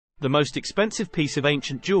The most expensive piece of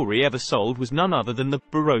ancient jewelry ever sold was none other than the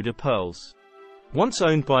Baroda pearls. Once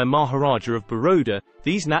owned by a Maharaja of Baroda,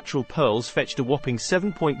 these natural pearls fetched a whopping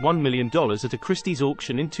 $7.1 million at a Christie's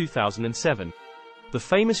auction in 2007. The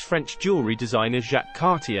famous French jewelry designer Jacques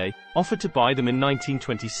Cartier offered to buy them in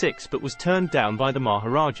 1926 but was turned down by the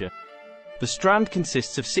Maharaja. The strand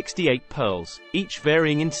consists of 68 pearls, each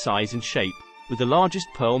varying in size and shape, with the largest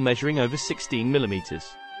pearl measuring over 16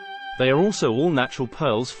 millimeters. They are also all natural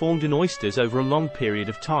pearls formed in oysters over a long period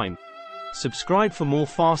of time. Subscribe for more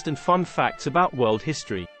fast and fun facts about world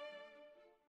history.